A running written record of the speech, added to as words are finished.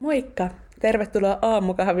Moikka! Tervetuloa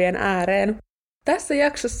aamukahvien ääreen. Tässä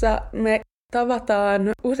jaksossa me tavataan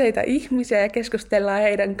useita ihmisiä ja keskustellaan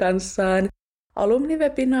heidän kanssaan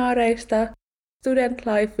alumnivebinaareista, student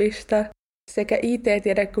lifeista sekä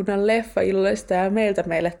IT-tiedekunnan leffailloista ja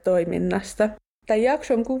meille toiminnasta. Tämän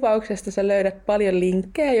jakson kuvauksesta sä löydät paljon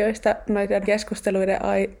linkkejä, joista noiden keskusteluiden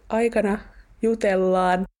aikana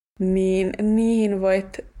jutellaan, niin niihin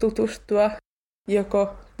voit tutustua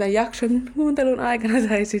joko tämän jakson kuuntelun aikana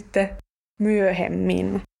tai sitten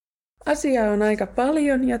myöhemmin. Asiaa on aika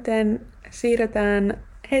paljon, joten siirretään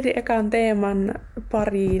heti ekan teeman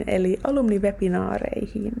pariin, eli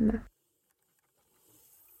alumnivebinaareihin.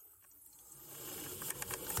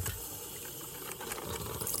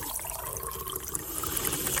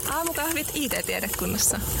 Aamukahvit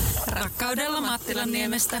IT-tiedekunnassa. Rakkaudella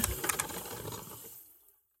Mattilanniemestä.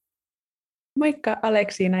 Moikka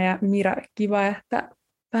Aleksiina ja Mira, kiva, että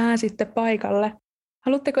pääsitte paikalle.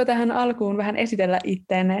 Haluatteko tähän alkuun vähän esitellä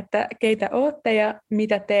itteenne, että keitä ootte ja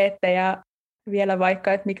mitä teette ja vielä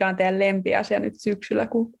vaikka, että mikä on teidän lempiasia nyt syksyllä,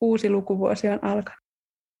 kun uusi lukuvuosi on alkanut?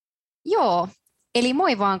 Joo, eli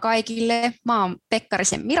moi vaan kaikille. Mä oon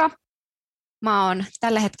Pekkarisen Mira. Mä oon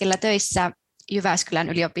tällä hetkellä töissä Jyväskylän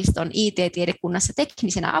yliopiston IT-tiedekunnassa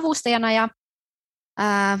teknisenä avustajana ja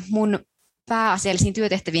mun pääasiallisiin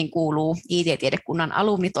työtehtäviin kuuluu IT-tiedekunnan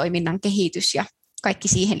alumnitoiminnan kehitys ja kaikki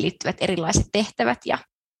siihen liittyvät erilaiset tehtävät. Ja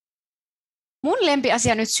mun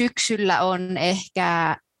lempiasia nyt syksyllä on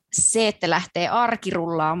ehkä se, että lähtee arki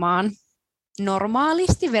rullaamaan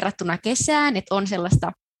normaalisti verrattuna kesään, että on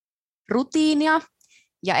sellaista rutiinia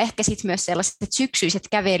ja ehkä sitten myös sellaiset syksyiset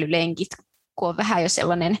kävelylenkit, kun on vähän jo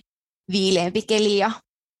sellainen viileämpi keli ja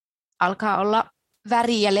alkaa olla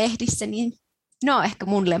väriä lehdissä, niin ne on ehkä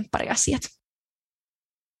mun lemppariasiat.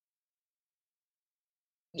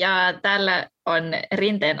 Ja täällä on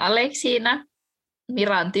Rinteen Aleksiina,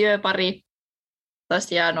 Miran työpari.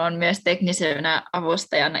 Tosiaan on myös teknisenä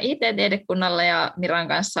avustajana IT-tiedekunnalla ja Miran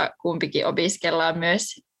kanssa kumpikin opiskellaan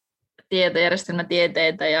myös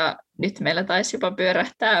tietojärjestelmätieteitä ja nyt meillä taisi jopa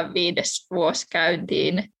pyörähtää 5. vuosi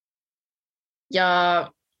käyntiin.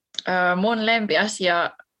 Ja mun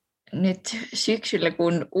lempiasia nyt syksyllä,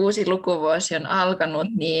 kun uusi lukuvuosi on alkanut,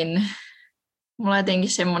 niin mulla on jotenkin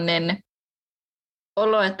semmoinen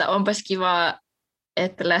olo, että onpas kiva,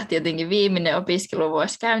 että lähti jotenkin viimeinen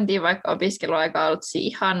opiskeluvuosi käyntiin, vaikka opiskeluaika on ollut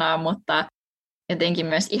ihanaa, mutta jotenkin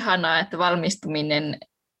myös ihanaa, että valmistuminen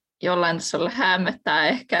jollain tasolla häämöttää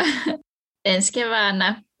ehkä ensi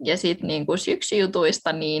keväänä. Ja sitten niin kuin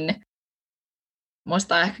syksyjutuista, niin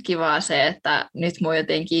musta on ehkä kivaa se, että nyt mun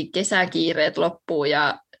jotenkin kesäkiireet loppuu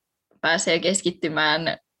ja pääsee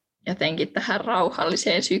keskittymään jotenkin tähän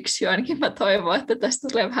rauhalliseen syksyyn. Ainakin mä toivon, että tästä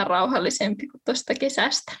tulee vähän rauhallisempi kuin tuosta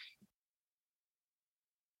kesästä.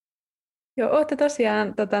 Joo, olette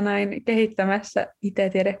tosiaan kehittämässä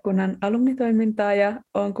IT-tiedekunnan alumnitoimintaa ja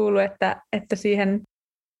olen kuullut, että siihen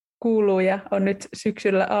kuuluu ja on nyt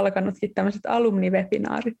syksyllä alkanutkin tämmöiset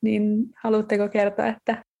alumnivebinaarit, niin haluatteko kertoa,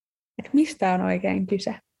 että mistä on oikein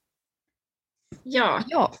kyse?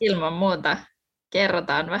 Joo, ilman muuta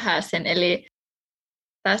kerrotaan vähän sen. Eli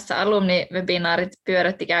tässä alumnivebinaarit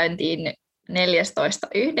pyörätti käyntiin 14.9.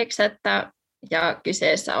 ja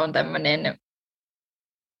kyseessä on tämmöinen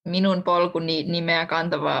Minun polkuni nimeä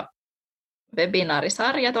kantava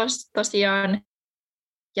webinaarisarja tosiaan.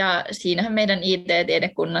 Ja siinähän meidän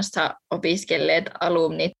IT-tiedekunnassa opiskelleet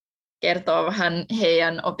alumnit kertoo vähän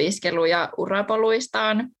heidän opiskelu- ja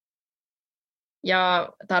urapoluistaan. Ja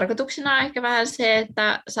tarkoituksena on ehkä vähän se,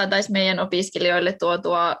 että saataisiin meidän opiskelijoille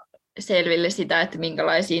tuotua selville sitä, että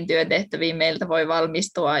minkälaisiin työtehtäviin meiltä voi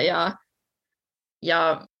valmistua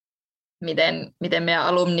ja miten meidän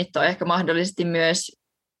alumnit on ehkä mahdollisesti myös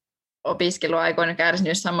opiskeluaikoina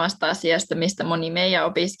kärsinyt samasta asiasta, mistä moni meidän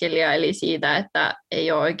opiskelija, eli siitä, että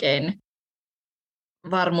ei ole oikein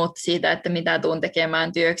varmuutta siitä, että mitä tuun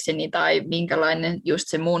tekemään työkseni tai minkälainen just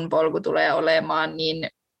se mun polku tulee olemaan, niin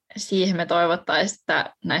siihen me toivottaisiin,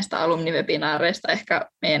 että näistä alumnivebinaareista ehkä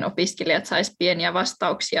meidän opiskelijat sais pieniä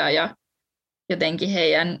vastauksia ja jotenkin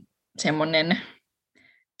heidän semmoinen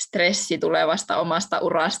stressi tulevasta omasta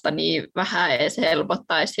urasta niin vähän edes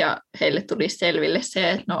helpottaisi ja heille tulisi selville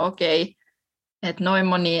se, että no okei, että noin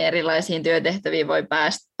moniin erilaisiin työtehtäviin voi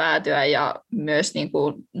päätyä ja myös niin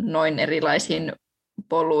kuin noin erilaisiin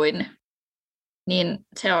poluin, niin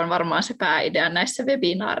se on varmaan se pääidea näissä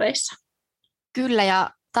webinaareissa. Kyllä, ja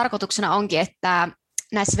tarkoituksena onkin, että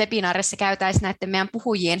näissä webinaareissa käytäisiin näiden meidän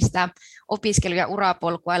puhujien sitä opiskelu- ja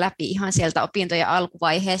urapolkua läpi ihan sieltä opintojen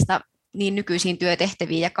alkuvaiheesta niin nykyisiin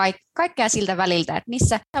työtehtäviin ja kaikkea siltä väliltä, että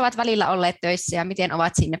missä ovat välillä olleet töissä ja miten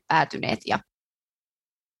ovat sinne päätyneet. Ja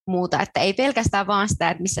muuta, että ei pelkästään vaan sitä,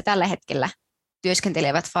 että missä tällä hetkellä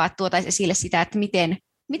työskentelevät, vaan tuotaisiin esille sitä, että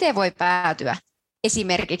miten voi päätyä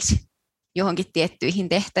esimerkiksi johonkin tiettyihin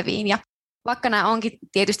tehtäviin. Ja vaikka nämä onkin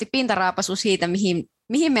tietysti pintaraapasu siitä,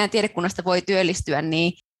 mihin meidän tiedekunnasta voi työllistyä,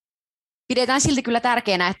 niin pidetään silti kyllä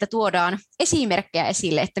tärkeänä, että tuodaan esimerkkejä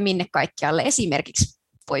esille, että minne kaikkialle esimerkiksi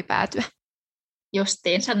voi päätyä.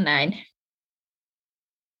 Justiinsa näin.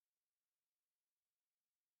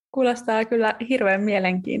 Kuulostaa kyllä hirveän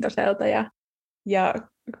mielenkiintoiselta ja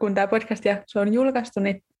kun tämä podcast-jakso on julkaistu,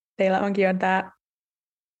 niin teillä onkin jo tämä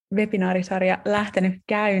webinaarisarja lähtenyt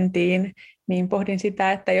käyntiin, niin pohdin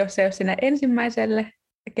sitä, että jos ei ole sinne ensimmäiselle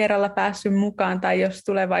kerralla päässyt mukaan tai jos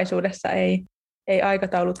tulevaisuudessa ei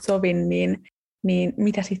aikataulut sovi, niin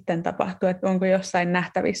mitä sitten tapahtuu, että onko jossain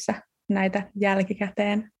nähtävissä näitä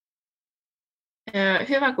jälkikäteen?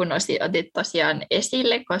 Hyvä, kun otit tosiaan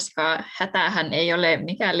esille, koska hätähän ei ole,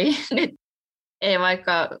 mikäli nyt ei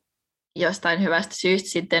vaikka jostain hyvästä syystä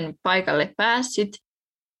sitten paikalle päässyt.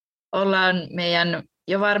 Ollaan meidän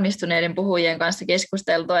jo varmistuneiden puhujien kanssa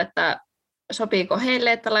keskusteltu, että sopiiko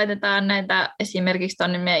heille, että laitetaan näitä esimerkiksi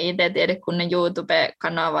tuonne meidän IT-tiedekunnan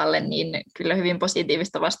YouTube-kanavalle, niin kyllä hyvin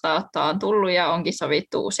positiivista vastaanottoa on tullut ja onkin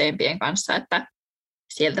sovittu useimpien kanssa, että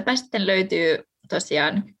sieltäpä sitten löytyy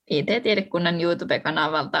tosiaan IT-tiedekunnan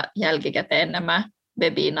YouTube-kanavalta jälkikäteen nämä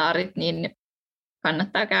webinaarit, niin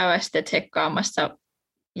kannattaa käydä sitten tsekkaamassa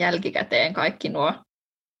jälkikäteen kaikki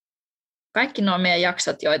nuo meidän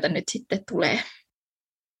jaksot, joita nyt sitten tulee.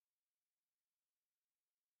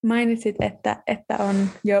 Mainitsit, että on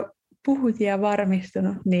jo puhujia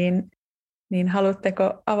varmistunut, niin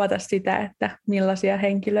haluatteko avata sitä, että millaisia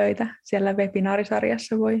henkilöitä siellä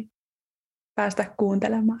webinaarisarjassa voi päästä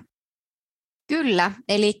kuuntelemaan? Kyllä,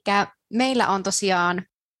 eli meillä on tosiaan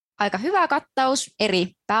aika hyvä kattaus eri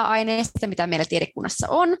pääaineista, mitä meillä tiedekunnassa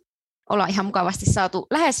on. Ollaan ihan mukavasti saatu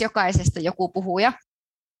lähes jokaisesta joku puhuja.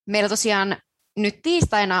 Meillä tosiaan nyt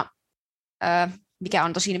tiistaina, mikä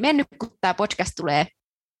on tosin mennyt, kun tämä podcast tulee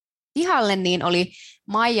pihalle, niin oli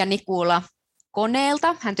Maija Nikula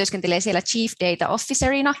Koneelta. Hän työskentelee siellä Chief Data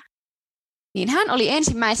Officerina. Niin hän oli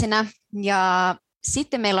ensimmäisenä ja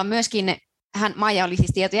sitten meillä on myöskin, Maija oli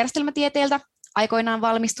siis tietojärjestelmätieteeltä aikoinaan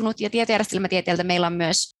valmistunut ja tietojärjestelmätieteeltä meillä on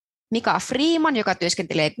myös Mika Freeman, joka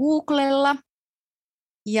työskentelee Googlella.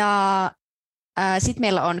 Ja sitten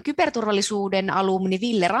meillä on kyberturvallisuuden alumni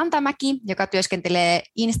Ville Rantamäki, joka työskentelee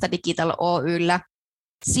InstaDigital Oy:llä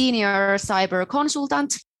Senior Cyber Consultant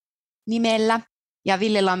nimellä. Ja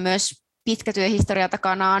Villellä on myös pitkä työhistoria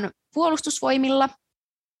takanaan Puolustusvoimilla.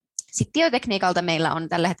 Sitten tietotekniikalta meillä on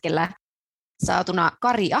tällä hetkellä saatuna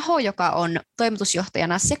Kari Aho, joka on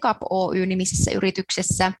toimitusjohtajana Secap Oy-nimisessä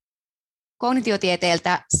yrityksessä.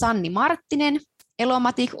 Kognitiotieteeltä Sanni Marttinen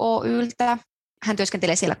Elomatic Oyltä. Hän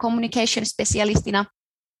työskentelee siellä communication specialistina.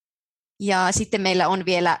 Ja sitten meillä on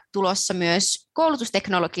vielä tulossa myös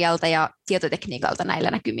koulutusteknologialta ja tietotekniikalta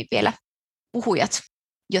näillä näkymin vielä puhujat,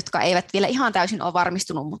 jotka eivät vielä ihan täysin ole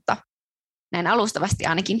varmistunut, mutta näin alustavasti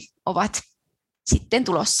ainakin ovat sitten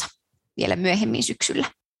tulossa vielä myöhemmin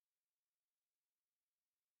syksyllä.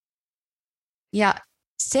 Ja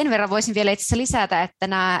sen verran voisin vielä itse asiassa lisätä, että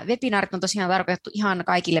nämä webinaarit on tosiaan tarkoitettu ihan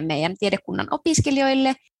kaikille meidän tiedekunnan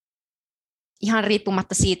opiskelijoille, ihan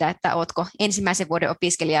riippumatta siitä, että oletko ensimmäisen vuoden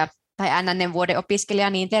opiskelija tai NN vuoden opiskelija,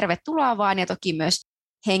 niin tervetuloa vaan, ja toki myös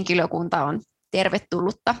henkilökunta on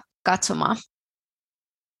tervetullutta katsomaan.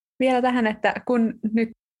 Vielä tähän, että kun nyt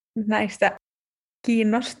näistä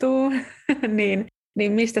kiinnostuu,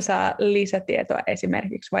 niin mistä saa lisätietoa,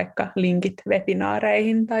 esimerkiksi vaikka linkit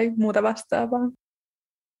webinaareihin tai muuta vastaavaa?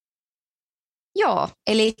 Joo,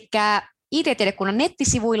 eli IT-tiedekunnan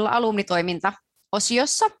nettisivuilla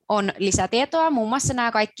alumnitoiminta-osiossa on lisätietoa, muun muassa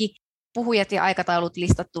nämä kaikki puhujat ja aikataulut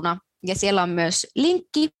listattuna, ja siellä on myös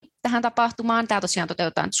linkki tähän tapahtumaan. Tämä tosiaan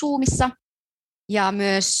toteutetaan Zoomissa, ja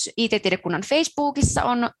myös IT-tiedekunnan Facebookissa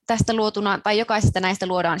on tästä luotuna, tai jokaisesta näistä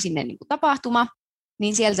luodaan sinne niin kuin tapahtuma,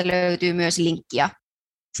 niin sieltä löytyy myös linkkiä.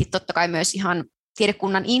 Sitten totta kai myös ihan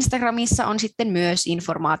tiedekunnan Instagramissa on sitten myös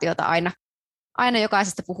informaatiota aina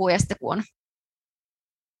jokaisesta puhujasta, kun on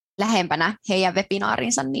lähempänä heidän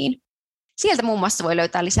webinaarinsa, niin sieltä muun muassa voi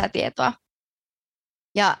löytää lisää tietoa.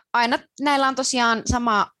 Ja aina näillä on tosiaan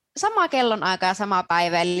sama kellonaika ja sama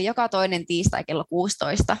päivä, eli joka toinen tiistai kello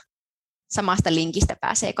 16 samasta linkistä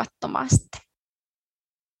pääsee katsomaan sitten.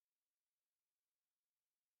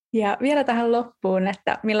 Ja vielä tähän loppuun,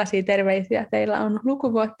 että millaisia terveisiä teillä on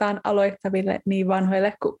lukuvuottaan aloittaville niin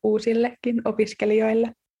vanhoille kuin uusillekin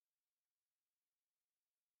opiskelijoille?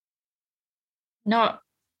 No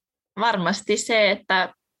varmasti se,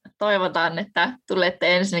 että toivotaan, että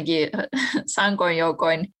tulette ensinnäkin sankoin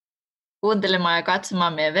joukoin kuuntelemaan ja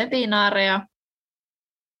katsomaan meidän webinaareja.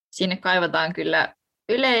 Sinne kaivataan kyllä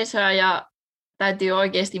yleisöä ja täytyy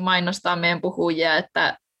oikeasti mainostaa meidän puhujia,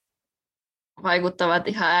 että vaikuttavat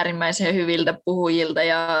ihan äärimmäisen hyviltä puhujilta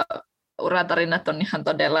ja uratarinat on ihan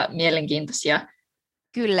todella mielenkiintoisia.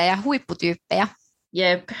 Kyllä, ja huipputyyppejä.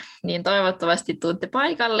 Jep, niin toivottavasti tuutte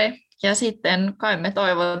paikalle. Ja sitten kai me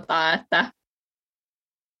toivotaan,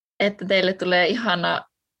 että teille tulee ihana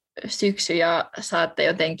syksy ja saatte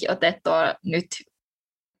jotenkin otettua nyt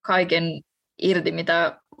kaiken irti,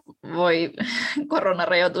 mitä voi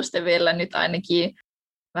koronarajoitusten vielä nyt ainakin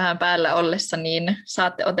vähän päällä ollessa, niin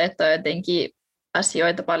saatte otettua jotenkin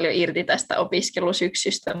asioita paljon irti tästä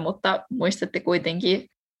opiskelusyksystä, mutta muistatte kuitenkin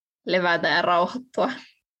levätä ja rauhoittua.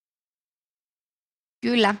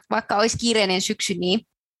 Kyllä, vaikka olisi kiireinen syksy, niin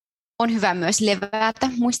on hyvä myös levätä,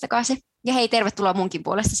 muistakaa se. Ja hei, tervetuloa munkin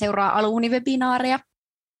puolesta seuraa Aluuni-webinaareja.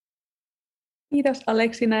 Kiitos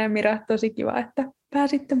Aleksina ja Mira, tosi kiva, että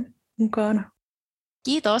pääsitte mukaan.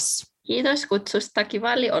 Kiitos. Kiitos kutsusta,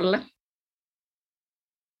 kiva oli olla.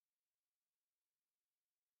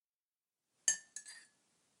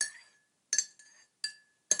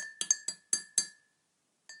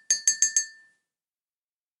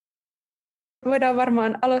 Voidaan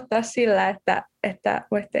varmaan aloittaa sillä, että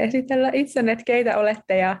voitte esitellä itsenne, että keitä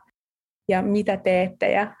olette ja mitä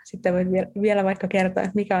teette. Ja sitten voit vielä vaikka kertoa,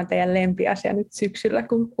 että mikä on teidän lempiasia nyt syksyllä,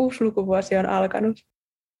 kun uusi lukuvuosi on alkanut.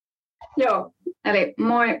 Joo, eli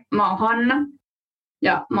moi, mä oon Hanna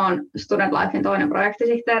ja mä oon Student Lifein toinen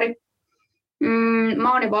projektisihteeri.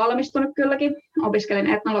 Mä oon jo valmistunut kylläkin, opiskelin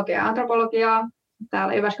etnologiaa ja antropologiaa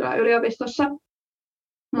täällä Jyväskylän yliopistossa.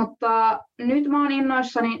 Mutta nyt mä oon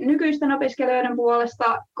innoissani nykyisten opiskelijoiden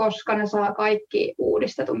puolesta, koska ne saa kaikki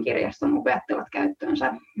uudistetun kirjaston upeat tilat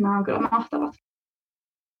käyttöönsä. Nämä on kyllä mahtavat.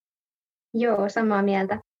 Joo, samaa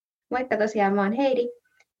mieltä. Moikka, tosiaan mä oon Heidi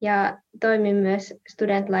ja toimin myös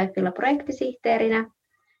Student Lifella projektisihteerinä.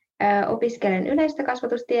 Opiskelen yleistä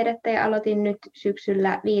kasvatustiedettä ja aloitin nyt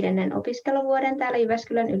syksyllä 5. opiskeluvuoden täällä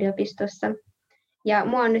Jyväskylän yliopistossa. Ja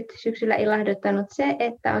mua on nyt syksyllä ilahduttanut se,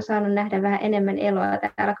 että on saanut nähdä vähän enemmän eloa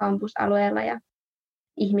täällä kampusalueella ja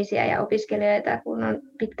ihmisiä ja opiskelijoita, kun on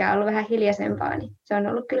pitkään ollut vähän hiljaisempaa, niin se on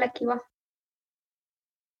ollut kyllä kiva.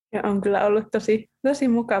 Ja on kyllä ollut tosi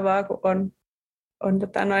mukavaa, kun on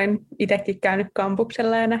itsekin käynyt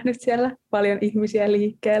kampuksella ja nähnyt siellä paljon ihmisiä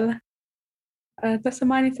liikkeellä. Tässä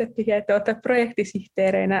mainitsettekin, että olette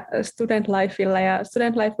projektisihteereinä Student Lifella ja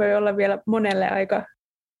Student Life voi olla vielä monelle aika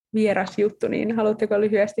vieras juttu, niin haluatteko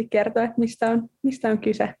lyhyesti kertoa, että mistä on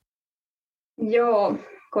kyse? Joo,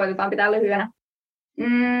 koitetaan pitää lyhyenä.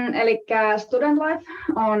 Eli Student Life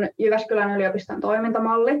on Jyväskylän yliopiston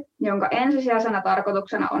toimintamalli, jonka ensisijaisena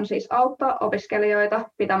tarkoituksena on siis auttaa opiskelijoita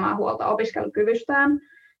pitämään huolta opiskelukyvystään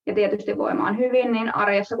ja tietysti voimaan hyvin niin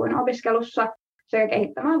arjessa kuin opiskelussa sekä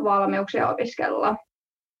kehittämään valmiuksia opiskelulla.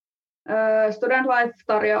 Student Life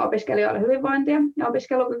tarjoaa opiskelijoille hyvinvointia ja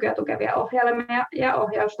opiskelukykyä tukevia ohjelmia ja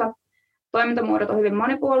ohjausta. Toimintamuodot on hyvin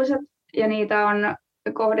monipuoliset ja niitä on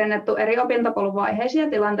kohdennettu eri opintopolun vaiheisiin ja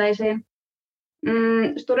tilanteisiin.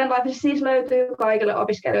 Student Life siis löytyy kaikille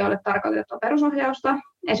opiskelijoille tarkoitettua perusohjausta,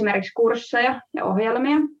 esimerkiksi kursseja ja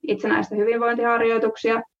ohjelmia, itsenäistä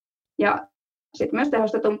hyvinvointiharjoituksia ja sitten myös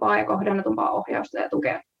tehostetumpaa ja kohdennetumpaa ohjausta ja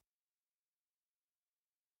tukea.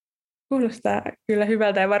 Kuulostaa kyllä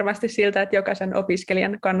hyvältä ja varmasti siltä, että jokaisen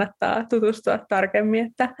opiskelijan kannattaa tutustua tarkemmin,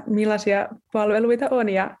 että millaisia palveluita on.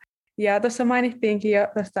 Ja tuossa mainittiinkin jo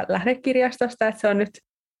tuosta lähdekirjastosta, että se on nyt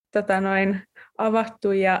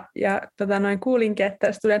avattu ja kuulinkin,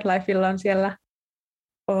 että Student Lifella on siellä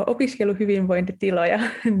opiskeluhyvinvointitiloja,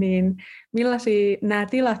 niin millaisia nämä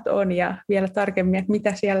tilat on ja vielä tarkemmin, että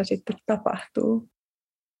mitä siellä sitten tapahtuu?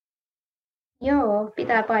 Joo,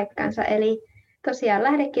 pitää paikkansa. Eli tosiaan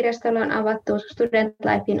lähdekirjastolla on avattu Student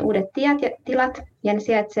Lifein uudet tilat ja ne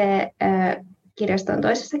sijaitsee kirjaston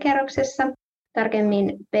toisessa kerroksessa, tarkemmin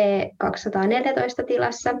B214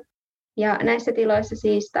 tilassa. Ja näissä tiloissa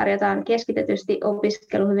siis tarjotaan keskitetysti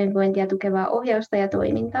opiskeluhyvinvointia tukevaa ohjausta ja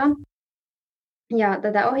toimintaa. Ja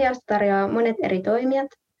tätä ohjausta tarjoaa monet eri toimijat,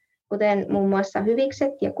 kuten muun muassa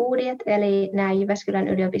Hyvikset ja Kuudiet, eli nämä Jyväskylän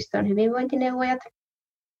yliopiston hyvinvointineuvojat,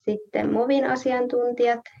 sitten MOVin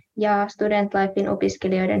asiantuntijat ja Student Lifein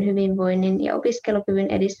opiskelijoiden hyvinvoinnin ja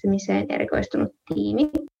opiskelukyvyn edistämiseen erikoistunut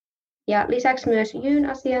tiimi. Ja lisäksi myös JYyn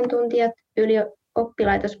asiantuntijat,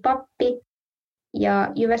 oppilaitos Pappi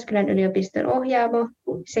ja Jyväskylän yliopiston ohjaamo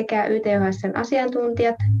sekä YTHS:n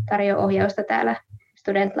asiantuntijat tarjoavat ohjausta täällä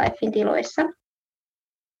Student Lifein tiloissa.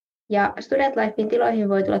 Ja Student Lifein tiloihin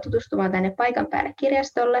voi tulla tutustumaan tänne paikan päälle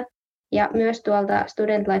kirjastolle. Ja myös tuolta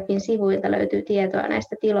Student Lifein sivuilta löytyy tietoa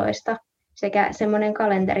näistä tiloista sekä semmoinen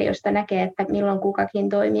kalenteri, josta näkee, että milloin kukakin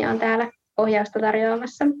toimija on täällä ohjausta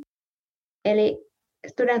tarjoamassa. Eli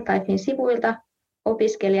Student Lifein sivuilta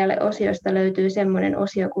opiskelijalle osiosta löytyy semmoinen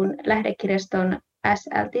osio kuin lähdekirjaston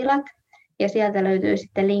SL-tilat, ja sieltä löytyy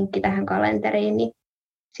sitten linkki tähän kalenteriin, niin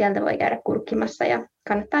sieltä voi käydä kurkkimassa, ja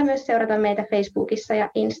kannattaa myös seurata meitä Facebookissa ja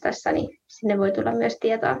Instassa, niin sinne voi tulla myös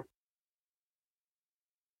tietoa.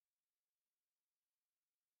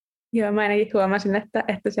 Joo, mä ainakin huomasin,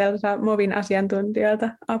 että sieltä saa Movin asiantuntijoilta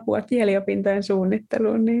apua kieliopintojen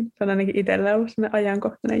suunnitteluun, niin se on ainakin itsellä ollut sellainen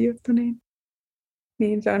ajankohtainen juttu,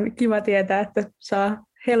 niin se on kiva tietää, että saa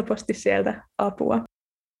helposti sieltä apua.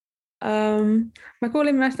 Mä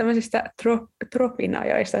kuulin myös tämmöisistä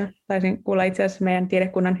tropinajoista, taisin kuulla itse asiassa meidän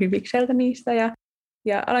tiedekunnan hyvikseltä niistä,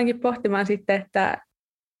 ja alankin pohtimaan sitten, että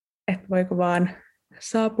voiko vaan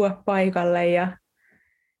saapua paikalle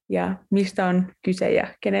ja mistä on kyse ja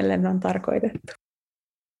kenelle ne on tarkoitettu.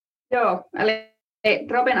 Joo, eli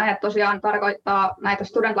drop-in ajat tosiaan tarkoittaa näitä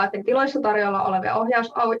Student Lifein tiloissa tarjolla olevia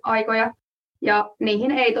ohjausaikoja, ja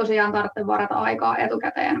niihin ei tosiaan tarvitse varata aikaa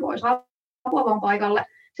etukäteen, voi saapua vaan paikalle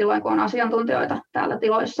silloin, kun on asiantuntijoita täällä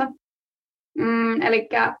tiloissa. Eli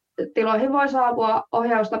tiloihin voi saapua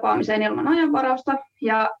ohjaustapaamiseen ilman ajanvarausta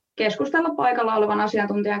ja keskustella paikalla olevan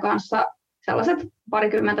asiantuntijan kanssa sellaiset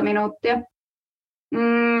 20 minuuttia.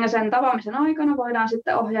 Sen tapaamisen aikana voidaan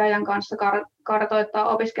sitten ohjaajan kanssa kartoittaa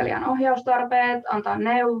opiskelijan ohjaustarpeet, antaa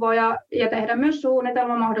neuvoja ja tehdä myös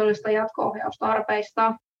suunnitelma mahdollista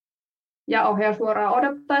jatko-ohjaustarpeista. Ja ohjausvuoroa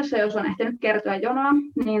odottaessa, jos on ehtinyt kertyä jonoa,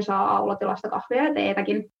 niin saa aulatilasta kahvia ja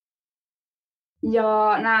teetäkin.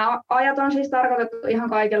 Ja nämä ajat on siis tarkoitettu ihan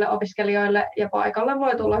kaikille opiskelijoille ja paikalle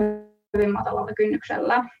voi tulla hyvin matalalla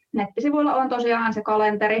kynnyksellä. Nettisivuilla on tosiaan se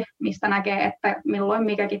kalenteri, mistä näkee, että milloin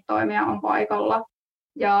mikäkin toimija on paikalla.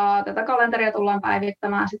 Ja tätä kalenteria tullaan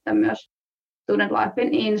päivittämään sitten myös Student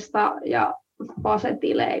Lifein Insta- ja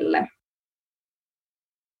Pase-tileille.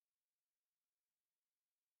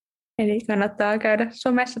 Eli kannattaa käydä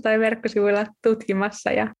somessa tai verkkosivuilla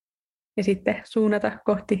tutkimassa ja sitten suunnata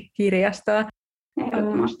kohti kirjastoa.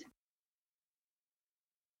 Ehdottomasti.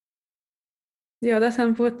 Joo, tässä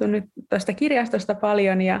on puhuttu nyt tuosta kirjastosta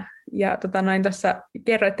paljon ja tuossa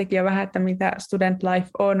kerroittekin jo vähän, että mitä Student Life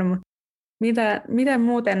on, mutta miten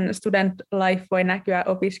muuten Student Life voi näkyä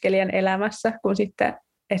opiskelijan elämässä, kun sitten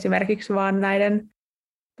esimerkiksi vaan näiden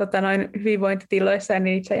hyvinvointitiloissa ja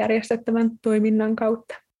niissä järjestettävän toiminnan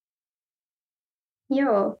kautta?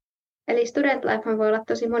 Joo, eli Student Life voi olla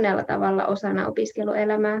tosi monella tavalla osana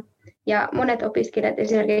opiskeluelämää. Ja monet opiskelijat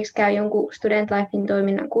esimerkiksi käy jonkun Student Lifein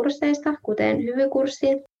toiminnan kursseista, kuten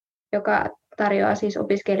Hyvy-kurssi, joka tarjoaa siis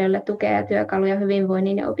opiskelijoille tukea ja työkaluja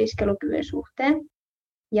hyvinvoinnin ja opiskelukyvyn suhteen.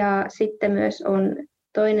 Ja sitten myös on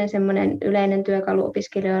toinen semmoinen yleinen työkalu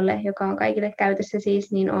opiskelijoille, joka on kaikille käytössä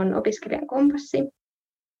siis, niin on opiskelijan kompassi,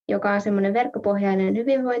 joka on semmoinen verkkopohjainen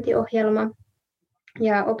hyvinvointiohjelma.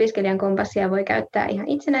 Ja opiskelijan kompassia voi käyttää ihan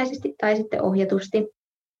itsenäisesti tai sitten ohjatusti.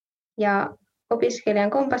 Ja opiskelijan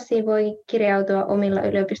kompassiin voi kirjautua omilla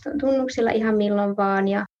yliopiston tunnuksilla ihan milloin vaan,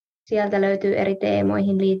 ja sieltä löytyy eri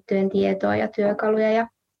teemoihin liittyen tietoa ja työkaluja ja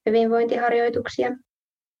hyvinvointiharjoituksia.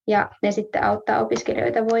 Ja ne sitten auttaa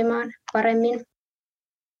opiskelijoita voimaan paremmin.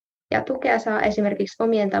 Ja tukea saa esimerkiksi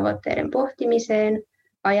omien tavoitteiden pohtimiseen,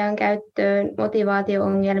 ajankäyttöön,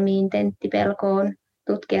 motivaatio-ongelmiin, tenttipelkoon,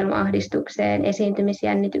 tutkielma-ahdistukseen,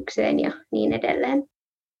 esiintymisjännitykseen ja niin edelleen.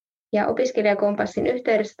 Ja opiskelijakompassin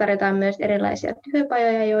yhteydessä tarjotaan myös erilaisia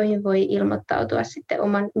työpajoja, joihin voi ilmoittautua sitten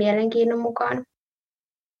oman mielenkiinnon mukaan.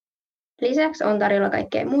 Lisäksi on tarjolla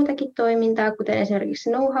kaikkea muutakin toimintaa, kuten esimerkiksi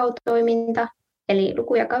know-how-toiminta, eli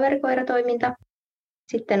luku- ja kaverikoiratoiminta.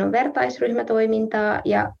 Sitten on vertaisryhmätoimintaa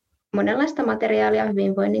ja monenlaista materiaalia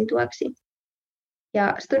hyvinvoinnin tueksi.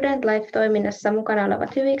 Ja Student Life-toiminnassa mukana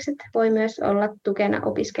olevat hyvikset voi myös olla tukena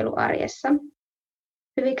opiskeluarjessa.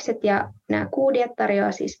 Hyvikset ja nämä kuudijat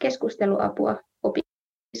tarjoaa siis keskusteluapua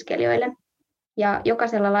opiskelijoille. Ja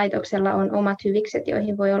jokaisella laitoksella on omat hyvikset,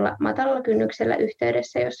 joihin voi olla matalalla kynnyksellä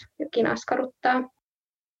yhteydessä, jos jokin askarruttaa.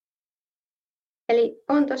 Eli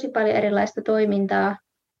on tosi paljon erilaista toimintaa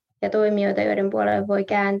ja toimijoita, joiden puolelle voi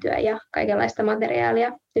kääntyä ja kaikenlaista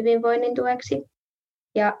materiaalia hyvinvoinnin tueksi.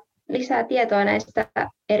 Ja lisää tietoa näistä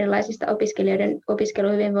erilaisista opiskelijoiden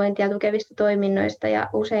opiskeluhyvinvointia tukevista toiminnoista ja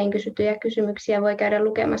usein kysyttyjä kysymyksiä voi käydä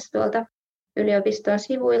lukemassa tuolta yliopiston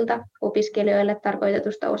sivuilta opiskelijoille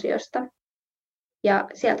tarkoitetusta osiosta. Ja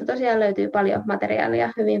sieltä tosiaan löytyy paljon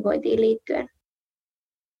materiaalia hyvinvointiin liittyen.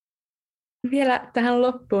 Vielä tähän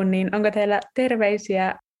loppuun, niin onko teillä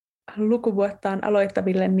terveisiä lukuvuottaan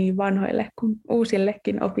aloittaville niin vanhoille kuin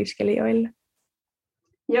uusillekin opiskelijoille?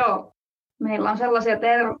 Joo, Meillä on sellaisia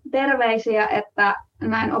terveisiä, että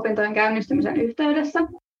näin opintojen käynnistymisen yhteydessä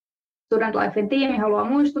Student Lifein tiimi haluaa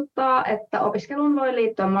muistuttaa, että opiskeluun voi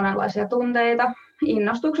liittyä monenlaisia tunteita,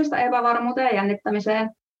 innostuksesta epävarmuuteen ja jännittämiseen.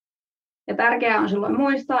 Ja tärkeää on silloin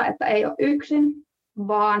muistaa, että ei ole yksin,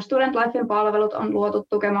 vaan Student Lifein palvelut on luotu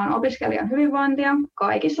tukemaan opiskelijan hyvinvointia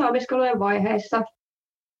kaikissa opiskelujen vaiheissa,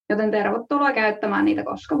 joten tervetuloa käyttämään niitä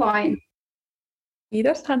koska vain.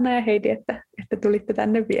 Kiitos Hanna ja Heidi, että tulitte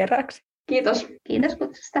tänne vieraaksi. Kiitos. Kiitos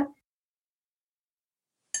kutsusta.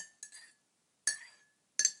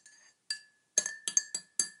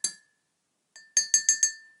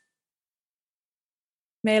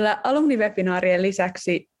 Meillä alumnivebinaarien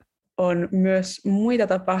lisäksi on myös muita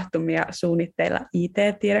tapahtumia suunnitteilla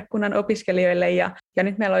IT-tiedekunnan opiskelijoille. Ja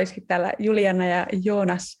nyt meillä olisikin täällä Juliana ja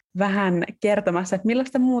Joonas vähän kertomassa, että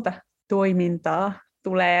millaista muuta toimintaa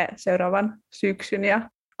tulee seuraavan syksyn ja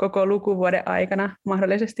koko lukuvuoden aikana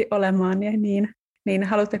mahdollisesti olemaan. Niin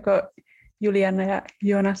haluatteko Juliana ja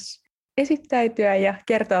Joonas esittäytyä ja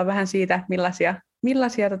kertoa vähän siitä,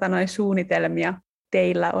 millaisia suunnitelmia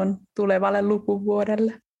teillä on tulevalle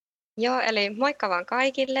lukuvuodelle? Joo, eli moikka vaan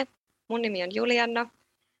kaikille. Mun nimi on Juliana.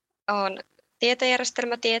 Olen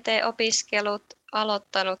tietojärjestelmätieteen opiskelut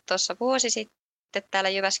aloittanut tuossa vuosi sitten täällä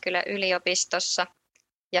Jyväskylän yliopistossa.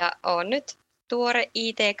 Ja olen nyt tuore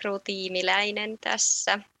IT-crew-tiimiläinen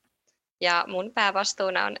tässä. Ja mun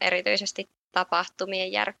päävastuuna on erityisesti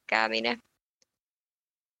tapahtumien järkkääminen.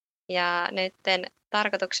 Ja nyt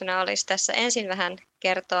tarkoituksena olisi tässä ensin vähän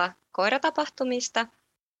kertoa koiratapahtumista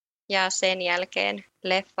ja sen jälkeen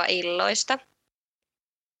leffailloista.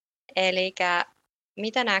 Eli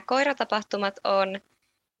mitä nämä koiratapahtumat on,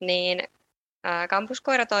 niin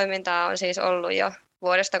kampuskoiratoimintaa on siis ollut jo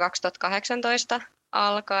vuodesta 2018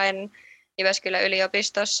 alkaen Jyväskylän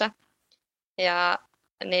yliopistossa. Ja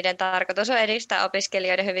niiden tarkoitus on edistää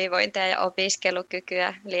opiskelijoiden hyvinvointia ja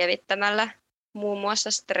opiskelukykyä lievittämällä muun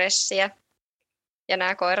muassa stressiä. Ja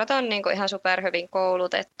nämä koirat on niin kuin ihan superhyvin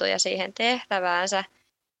koulutettuja siihen tehtäväänsä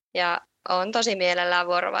ja on tosi mielellään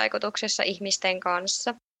vuorovaikutuksessa ihmisten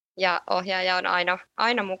kanssa. Ja ohjaaja on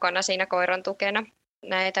aina mukana siinä koiran tukena.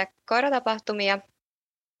 Näitä koiratapahtumia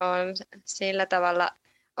on sillä tavalla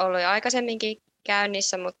ollut jo aikaisemminkin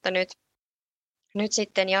käynnissä, mutta nyt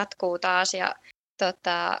sitten jatkuu taas. Ja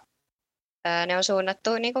ne on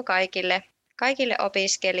suunnattu niin kuin kaikille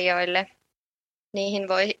opiskelijoille. Niihin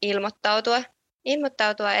voi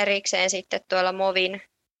ilmoittautua erikseen sitten tuolla MOVin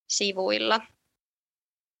sivuilla.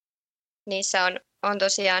 Niissä on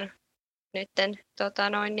tosiaan nytten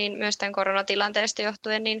myös tämän koronatilanteesta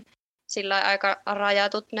johtuen niin sillä aika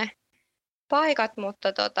rajatut ne paikat, mutta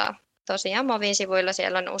tosiaan MOVin sivuilla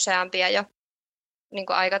siellä on useampia jo niin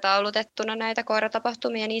kuin aikataulutettuna näitä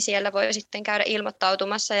koiratapahtumia, niin siellä voi sitten käydä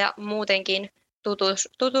ilmoittautumassa ja muutenkin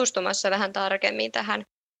tutustumassa vähän tarkemmin tähän,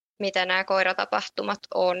 mitä nämä koiratapahtumat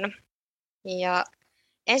on. Ja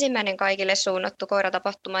ensimmäinen kaikille suunnattu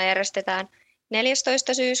koiratapahtuma järjestetään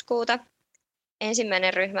 14. syyskuuta.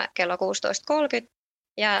 Ensimmäinen ryhmä kello 16.30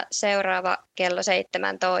 ja seuraava kello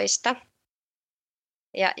 17.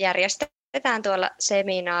 Ja järjestetään tuolla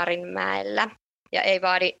Seminaarinmäellä. Ja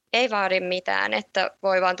ei vaadi mitään, että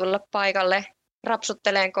voi vaan tulla paikalle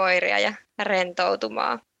rapsutteleen koiria ja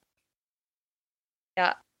rentoutumaan.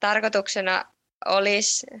 Ja tarkoituksena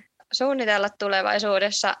olisi suunnitella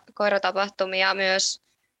tulevaisuudessa koiratapahtumia myös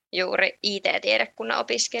juuri IT-tiedekunnan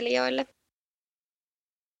opiskelijoille.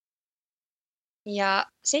 Ja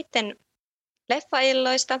sitten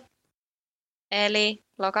leffailloista, eli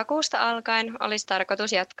lokakuusta alkaen olisi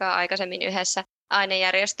tarkoitus jatkaa aikaisemmin yhdessä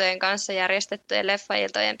ainejärjestöjen kanssa järjestettyjen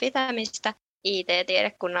leffailtojen pitämistä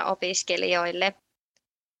IT-tiedekunnan opiskelijoille.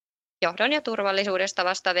 Johdon ja turvallisuudesta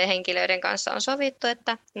vastaavien henkilöiden kanssa on sovittu,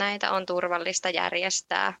 että näitä on turvallista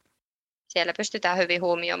järjestää. Siellä pystytään hyvin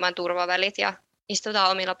huomioimaan turvavälit ja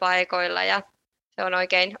istutaan omilla paikoilla ja se on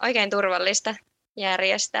oikein turvallista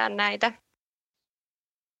järjestää näitä.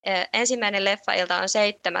 Ensimmäinen leffailta on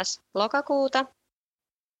 7. lokakuuta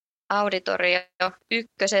Auditorio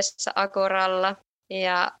 1 Agoralla.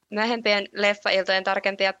 Ja myöhempien leffailtojen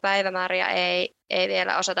tarkempia päivämääriä ei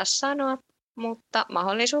vielä osata sanoa, mutta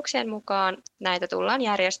mahdollisuuksien mukaan näitä tullaan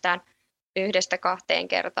järjestämään 1-2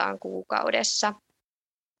 kertaan kuukaudessa.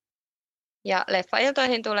 Ja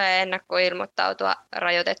leffailtoihin tulee ennakkoilmoittautua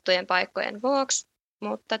rajoitettujen paikkojen vuoksi,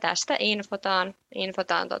 mutta tästä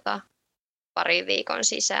infotaan parin viikon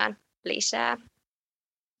sisään lisää.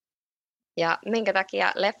 Ja minkä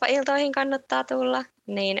takia leffailtoihin kannattaa tulla,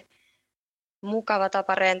 niin mukava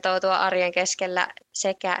tapa rentoutua arjen keskellä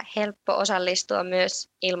sekä helppo osallistua myös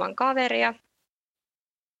ilman kaveria.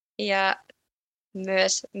 Ja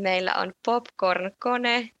myös meillä on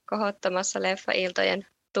popcorn-kone kohottamassa leffailtojen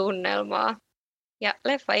tunnelmaa. Ja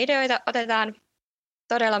leffaideoita otetaan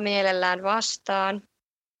todella mielellään vastaan.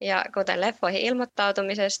 Ja kuten leffoihin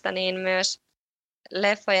ilmoittautumisesta, niin myös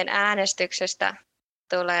leffojen äänestyksestä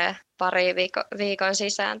tulee pari viikon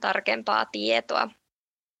sisään tarkempaa tietoa.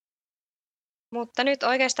 Mutta nyt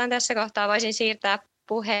oikeastaan tässä kohtaa voisin siirtää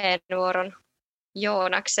puheenvuoron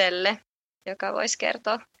Joonakselle, joka voisi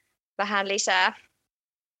kertoa vähän lisää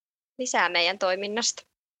meidän toiminnasta.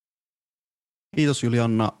 Kiitos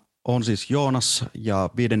Julianna. Olen siis Joonas ja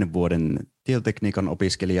 5. vuoden tietotekniikan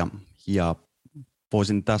opiskelija ja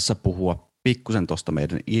voisin tässä puhua pikkusen tuosta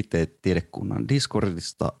meidän IT-tiedekunnan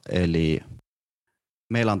Discordista. Eli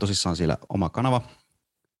meillä on tosissaan siellä oma kanava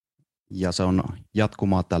ja se on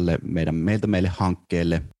jatkumaa tälle meiltä meille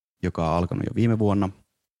hankkeelle, joka on alkanut jo viime vuonna.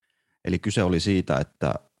 Eli kyse oli siitä,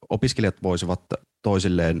 että opiskelijat voisivat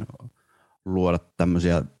toisilleen luoda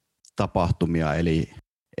tämmöisiä tapahtumia, eli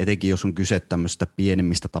etenkin jos on kyse tämmöistä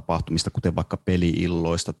pienemmistä tapahtumista, kuten vaikka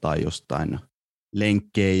peli-illoista tai jostain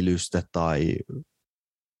lenkkeilystä tai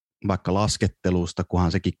vaikka laskettelusta,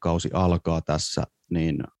 kunhan sekin kausi alkaa tässä,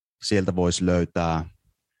 niin sieltä voisi löytää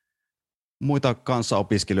muita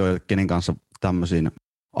kanssaopiskelijoita, kenen kanssa tämmöisiin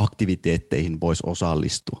aktiviteetteihin voisi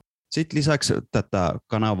osallistua. Sitten lisäksi tätä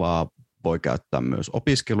kanavaa voi käyttää myös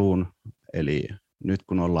opiskeluun, eli nyt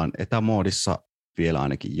kun ollaan etämoodissa vielä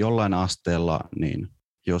ainakin jollain asteella, niin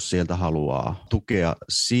jos sieltä haluaa tukea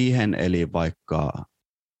siihen, eli vaikka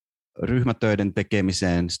ryhmätöiden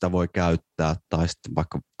tekemiseen sitä voi käyttää, tai sitten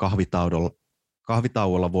vaikka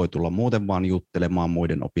kahvitauolla voi tulla muuten vaan juttelemaan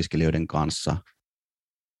muiden opiskelijoiden kanssa.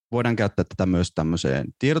 Voidaan käyttää tätä myös tämmöiseen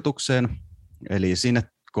tiedotukseen, eli sinne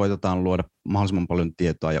koitetaan luoda mahdollisimman paljon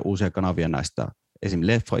tietoa ja uusia kanavia näistä esim.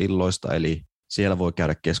 Leffailloista, eli siellä voi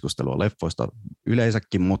käydä keskustelua leffoista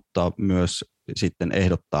yleensäkin, mutta myös sitten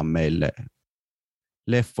ehdottaa meille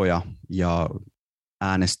leffoja ja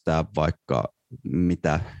äänestää vaikka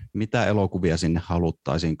mitä elokuvia sinne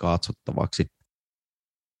haluttaisiin katsottavaksi.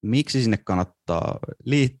 Miksi sinne kannattaa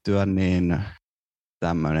liittyä, niin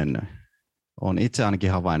tämmöinen on itse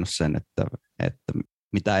ainakin havainnut sen, että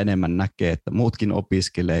mitä enemmän näkee, että muutkin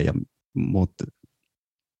opiskelee ja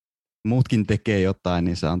muutkin tekee jotain,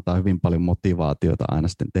 niin se antaa hyvin paljon motivaatiota aina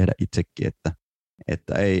sitten tehdä itsekin,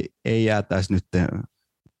 että ei jäätäisi nyt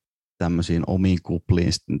tämmöisiin omiin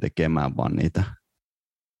kupliin sitten tekemään vaan niitä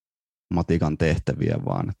matikan tehtäviä,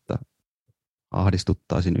 vaan että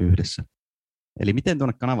ahdistuttaisiin yhdessä. Eli miten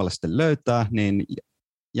tuonne kanavalle sitten löytää, niin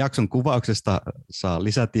jakson kuvauksesta saa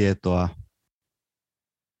lisätietoa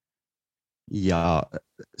ja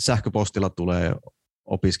sähköpostilla tulee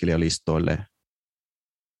opiskelijalistoille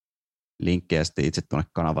linkkejä sitten itse tuonne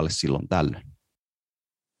kanavalle silloin tällöin.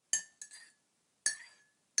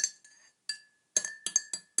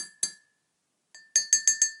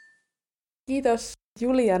 Kiitos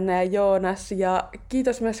Julianna ja Joonas ja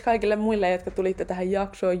kiitos myös kaikille muille, jotka tulitte tähän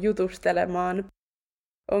jaksoon jutustelemaan.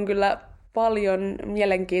 On kyllä paljon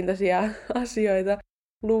mielenkiintoisia asioita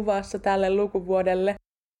luvassa tälle lukuvuodelle.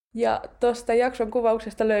 Ja tuosta jakson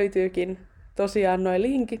kuvauksesta löytyykin tosiaan nuo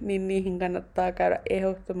linkit, niin niihin kannattaa käydä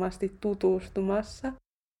ehdottomasti tutustumassa.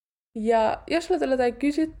 Ja jos sulla tulee jotain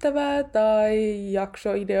kysyttävää tai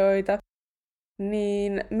jaksoideoita,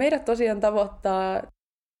 niin meidät tosiaan tavoittaa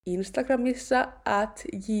Instagramissa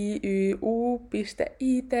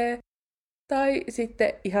 @jyu.it tai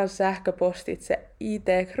sitten ihan sähköpostitse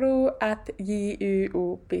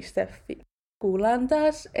itcrew@jyu.fi. Kuullaan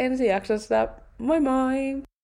taas ensi jaksossa. Moi moi!